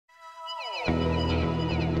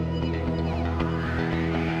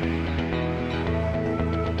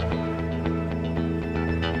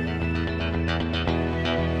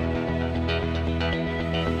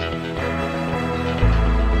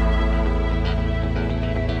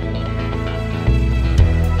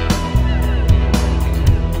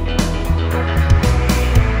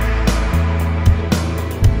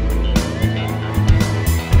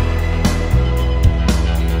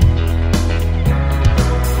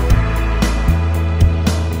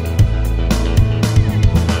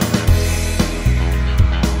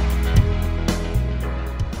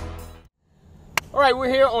All right, we're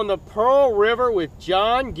here on the Pearl River with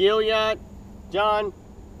John Guillot. John,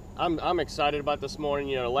 I'm excited about this morning.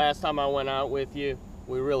 You know, the last time I went out with you,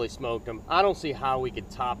 we really smoked them. I don't see how we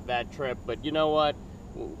could top that trip, but you know what?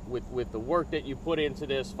 With the work that you put into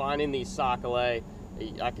this, finding these Sac-a-lait,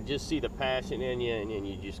 I could just see the passion in you, and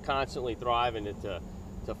you're just constantly thriving to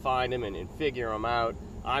find them and figure them out.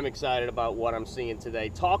 I'm excited about what I'm seeing today.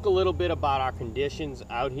 Talk a little bit about our conditions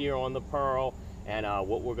out here on the Pearl, and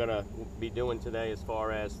what we're gonna be doing today as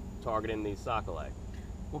far as targeting these Sac-a-lait.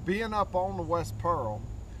 Well, being up on the West Pearl,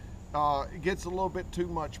 it gets a little bit too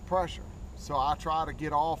much pressure. So I try to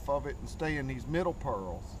get off of it and stay in these middle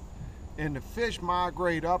pearls. And the fish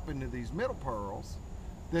migrate up into these middle pearls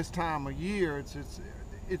this time of year. It's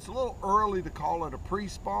a little early to call it a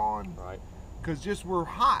pre-spawn. Right. Because just we're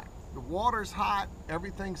hot. The water's hot,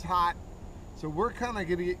 everything's hot. So we're kind of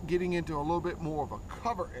getting into a little bit more of a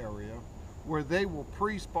cover area where they will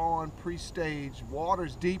pre-spawn, pre-stage.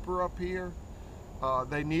 Water's deeper up here.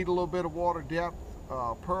 They need a little bit of water depth.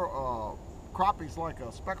 Crappie's like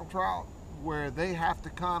a speckled trout, where they have to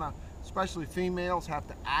kind of, especially females, have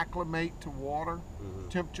to acclimate to water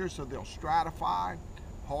temperature, so they'll stratify,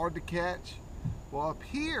 hard to catch. Well, up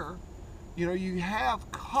here, you know, you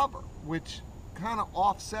have cover, which kind of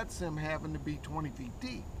offsets them having to be 20 feet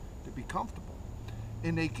deep to be comfortable.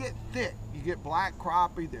 And they get thick. You get black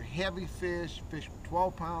crappie, they're heavy fish with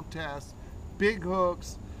 12-pound tests, big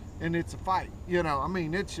hooks, and it's a fight. You know, I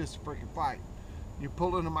mean, it's just a freaking fight. You're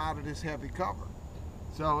pulling them out of this heavy cover.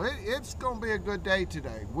 So it's going to be a good day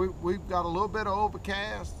today. We've got a little bit of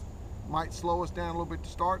overcast. Might slow us down a little bit to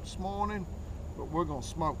start this morning, but we're going to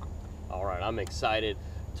smoke them. All right, I'm excited.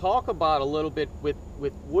 Talk about a little bit with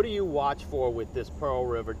what do you watch for with this Pearl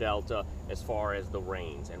River Delta as far as the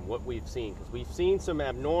rains and what we've seen, because we've seen some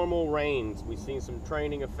abnormal rains. We've seen some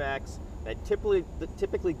training effects that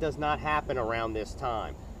typically does not happen around this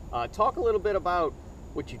time. Talk a little bit about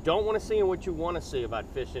what you don't want to see and what you want to see about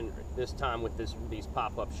fishing this time with these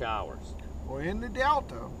pop-up showers. Well, in the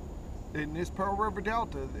Delta, in this Pearl River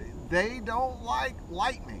Delta, they don't like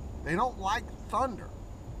lightning. They don't like thunder.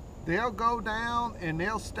 They'll go down and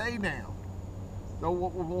they'll stay down. So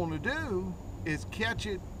what we want to do is catch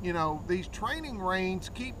it. You know, these training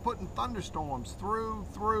rains keep putting thunderstorms through,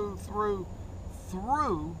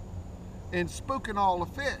 and spooking all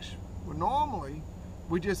the fish. Well, normally,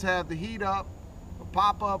 we just have the heat up, a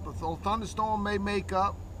pop up, a little thunderstorm may make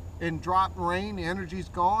up and drop rain, the energy's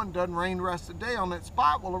gone, doesn't rain the rest of the day on that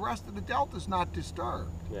spot. Well, the rest of the Delta's not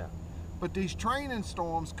disturbed. Yeah. But these training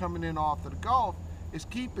storms coming in off of the Gulf is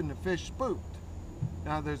keeping the fish spooked.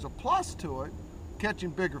 Now there's a plus to it,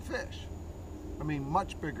 catching bigger fish. I mean,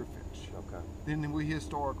 much bigger fish than we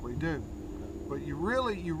historically do. But you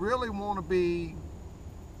really want to be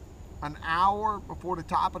an hour before the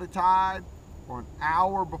top of the tide or an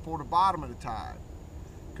hour before the bottom of the tide.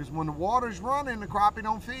 Because when the water's running, the crappie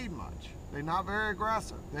don't feed much. They're not very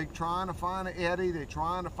aggressive. They're trying to find an eddy. They're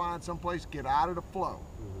trying to find someplace to get out of the flow.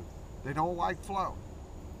 They don't like flow.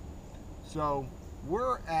 So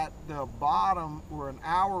we're at the bottom, we're an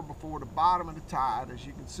hour before the bottom of the tide. As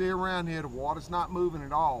you can see around here, the water's not moving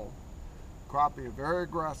at all. Crappie are very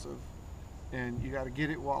aggressive, and you got to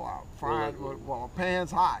get it while the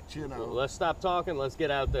pan's hot, you know. Well, let's stop talking, let's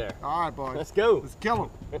get out there. All right, boys. Let's go. Let's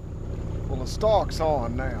kill them. Well, the stalk's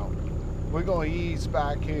on now. We're going to ease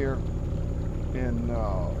back here and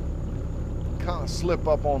kind of slip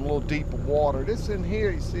up on a little deeper water. This in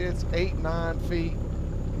here, you see, it's 8-9 feet.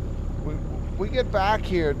 We get back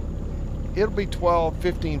here, it'll be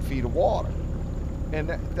 12-15 feet of water, and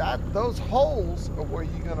those holes are where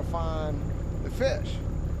you're going to find the fish.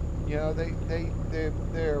 You know,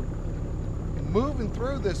 they're moving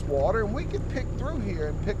through this water, and we can pick through here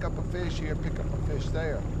and pick up a fish here, pick up a fish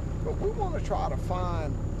there, but we want to try to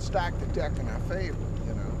stack the deck in our favor.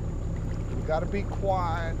 You know, we got to be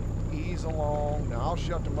quiet, ease along. Now I'll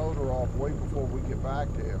shut the motor off way before we get back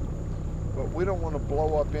there. But we don't want to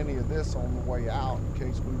blow up any of this on the way out in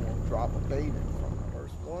case we want to drop a bait in from it.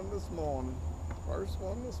 First one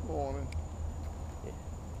this morning.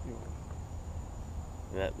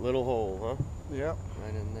 That little hole, huh? Yep.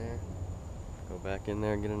 Right in there. Go back in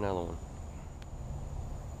there and get another one.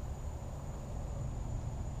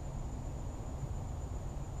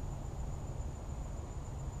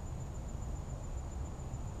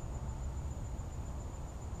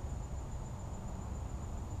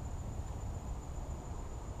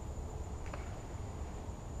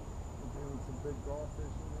 Some big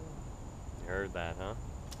garfish in there. You heard that, huh?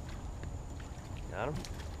 Got him?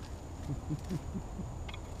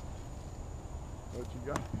 What you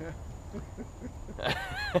got?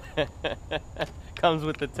 Comes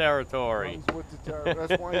with the territory. Comes with the territory.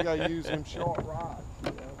 That's why you gotta use them short rods.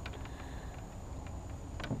 You know?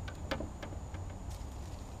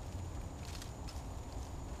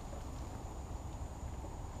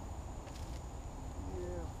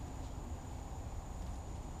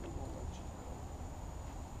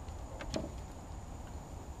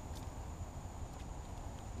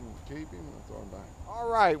 Keep him. That's all back. All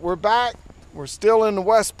right, we're back. We're still in the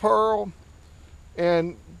West Pearl,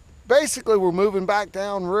 and basically we're moving back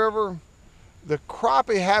down river. The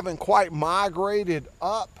crappie haven't quite migrated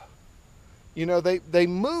up. You know, they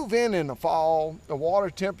move in the fall. The water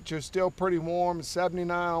temperature is still pretty warm,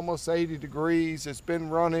 79, almost 80 degrees. It's been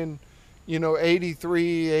running, you know,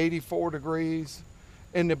 83, 84 degrees.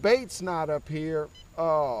 And the bait's not up here.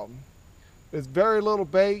 There's very little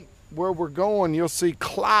bait. Where we're going, you'll see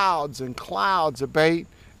clouds and clouds of bait,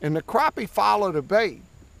 and the crappie follow the bait.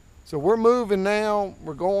 So we're moving now.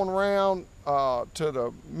 We're going around to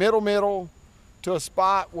the middle to a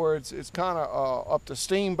spot where it's kind of up to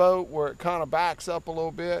Steamboat, where it kind of backs up a little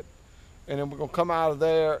bit, and then we're gonna come out of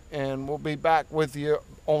there and we'll be back with you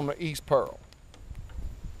on the East Pearl.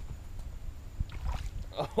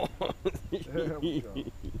 There we go.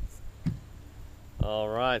 All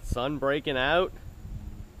right, sun breaking out.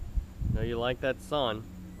 Know you like that sun.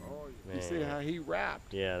 Oh, you Man. see how he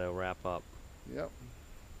wrapped? Yeah, they'll wrap up. Yep.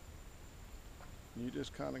 You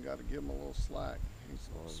just kind of got to give him a little slack. He's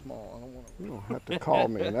a little small. I don't want to. You don't have to call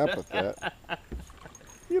me an epithet.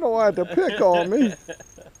 You don't have to pick on me.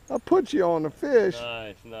 I put you on the fish.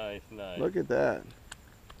 Nice, nice, nice. Look at that.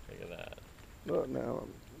 Look at that. Look now.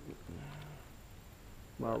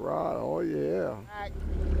 My rod. Oh yeah.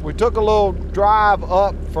 We took a little drive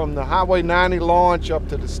up from the Highway 90 launch up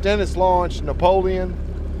to the Stennis launch, Napoleon,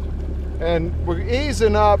 and we're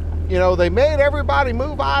easing up. You know, they made everybody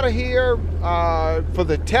move out of here for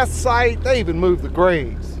the test site. They even moved the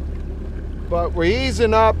graves. But we're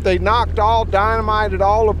easing up. They dynamited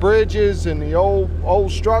all the bridges and the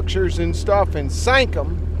old structures and stuff and sank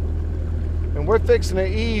them. And we're fixing to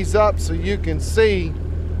ease up so you can see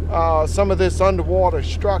some of this underwater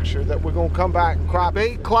structure that we're gonna come back and crop.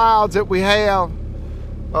 8 clouds that we have.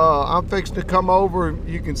 I'm fixing to come over.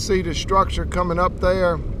 You can see the structure coming up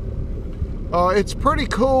there. It's pretty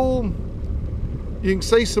cool. You can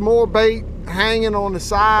see some more bait hanging on the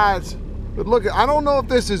sides. But look, I don't know if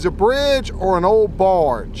this is a bridge or an old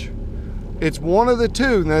barge. It's one of the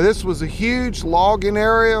two. Now this was a huge logging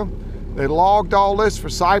area. They logged all this for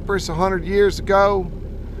cypress 100 years ago.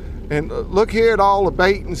 And look here at all the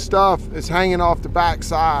bait and stuff that's hanging off the back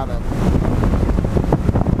side of it.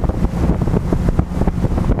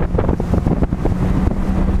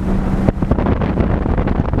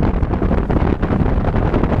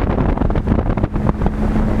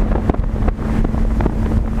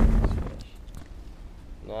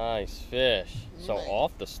 Nice fish. So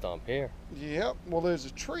off the stump here. Yep, well there's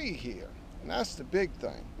a tree here, and that's the big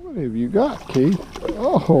thing. What have you got, Keith?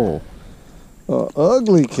 Oh.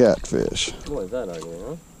 Ugly catfish. Boy, is that ugly,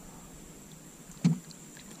 huh?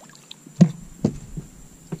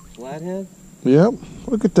 Flathead? Yep,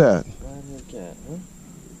 look at that. Flathead cat,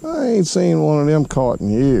 huh? I ain't seen one of them caught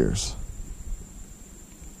in years.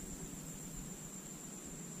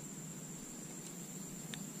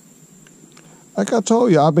 Like I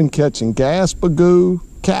told you, I've been catching gaspagoo,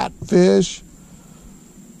 catfish.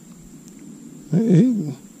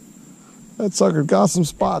 That sucker got some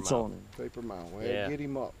spots on him. Paper mount. Well, yeah. Get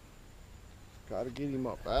him up. Gotta get him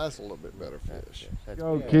up. That's a little bit better fish.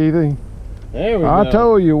 Go, Keithy. There we go. I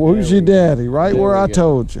told you, who's your daddy? Right where I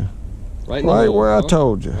told you. Right in the hole, where huh? I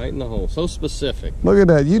told you. Right in the hole. So specific. Look at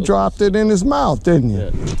that. You dropped it in his mouth, didn't you?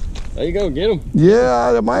 Yeah. There you go. Get him.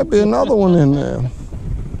 Yeah, there might be another one in there.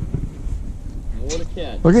 More to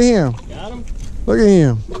catch. Look at him. Got him? Look at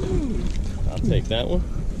him. I'll take that one.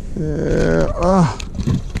 Yeah.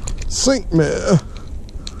 Sink me.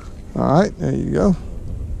 All right, there you go.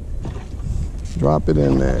 Drop it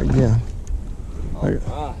in there again. All right.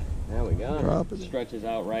 There we go. Drop it. Stretches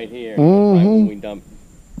out right here. Mm-hmm. Right when we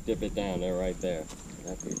dip it down there, right there.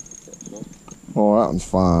 That'd be good, no? Oh, that one's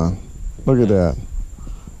fine. Look at that.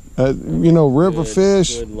 You know, river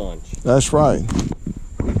fish. Good lunch. That's right.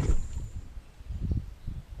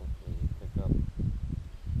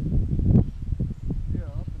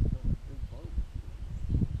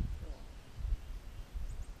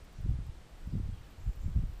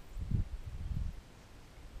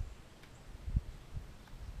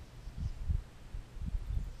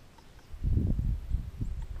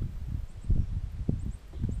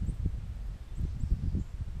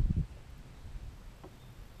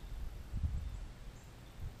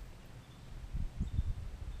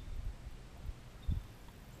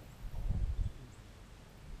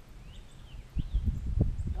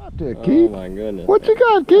 There, Keith. Oh my goodness. What you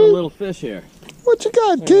got, Keith? A little fish here. What you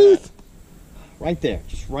got, Keith? Right there,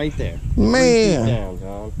 just right there. Man. Down,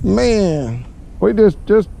 John. Man. We just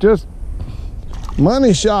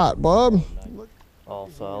money shot, bub.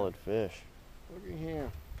 All solid fish. Look at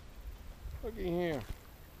here. Look at here.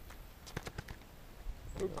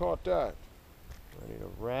 Who caught that? Ready to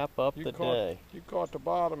wrap up the day. You caught the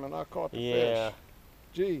bottom and I caught the fish. Yeah.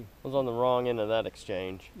 Gee. I was on the wrong end of that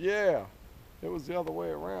exchange. Yeah. It was the other way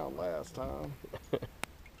around last time.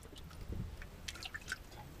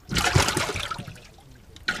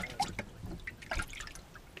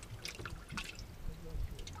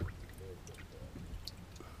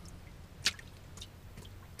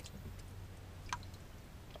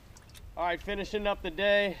 All right, finishing up the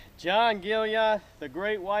day. John Guillot, the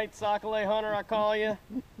great white Sac-a-lait hunter, I call you.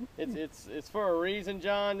 It's for a reason,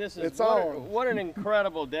 John. This is what an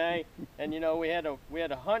incredible day. And you know, we had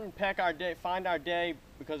to hunt and peck our day, find our day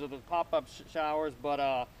because of the pop-up showers.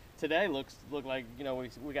 But today looked like, you know,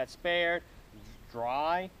 we got spared,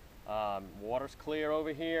 dry, water's clear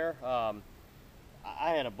over here. I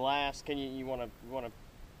had a blast. Can you want to?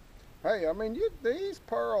 Hey, I mean, the East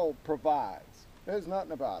Pearl provides. There's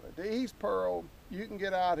nothing about it. The East Pearl, you can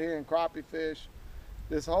get out here and crappie fish.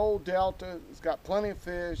 This whole delta, it's got plenty of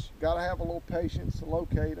fish. You got to have a little patience to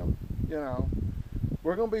locate them. You know,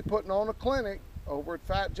 we're going to be putting on a clinic over at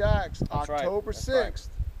Fat Jack's October 6th,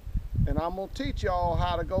 and I'm going to teach y'all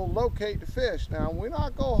how to go locate the fish. Now, we're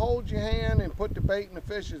not going to hold your hand and put the bait in the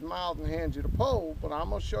fish's mouth and hand you the pole, but I'm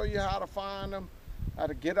going to show you how to find them, how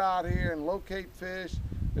to get out here and locate fish.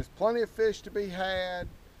 There's plenty of fish to be had.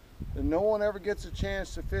 And no one ever gets a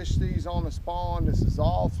chance to fish these on the spawn. This is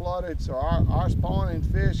all flooded, so our spawning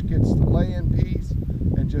fish gets to lay in peace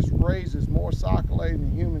and just raises more sac-a-lait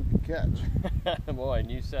than a human can catch. Boy,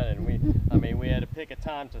 and you said it. We had to pick a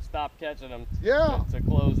time to stop catching them to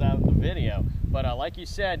close out the video. But like you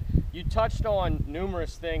said, you touched on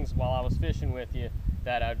numerous things while I was fishing with you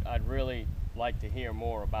that I'd really like to hear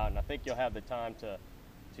more about, and I think you'll have the time to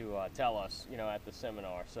tell us, you know, at the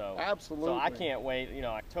seminar. So absolutely. So I can't wait. You know,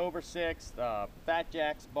 October 6th, Fat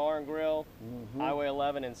Jack's Bar and Grill, Highway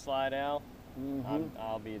 11 in Slidell.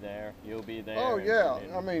 I'll be there. You'll be there. Oh yeah.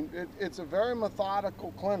 I mean, it's a very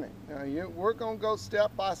methodical clinic. Now, we're going to go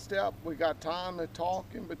step by step. We got time to talk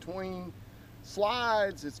in between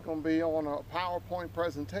slides. It's going to be on a PowerPoint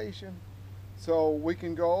presentation, so we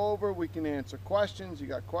can go over. We can answer questions. You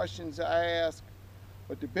got questions to ask.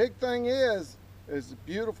 But the big thing is a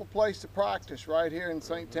beautiful place to practice right here in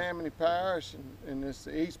St. Tammany Parish in this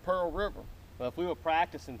East Pearl River. Well, if we were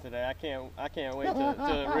practicing today, I can't wait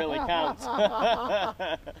to it really counts.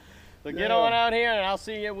 So get on out here, and I'll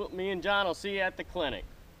see you. Me and John will see you at the clinic.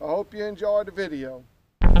 I hope you enjoyed the video.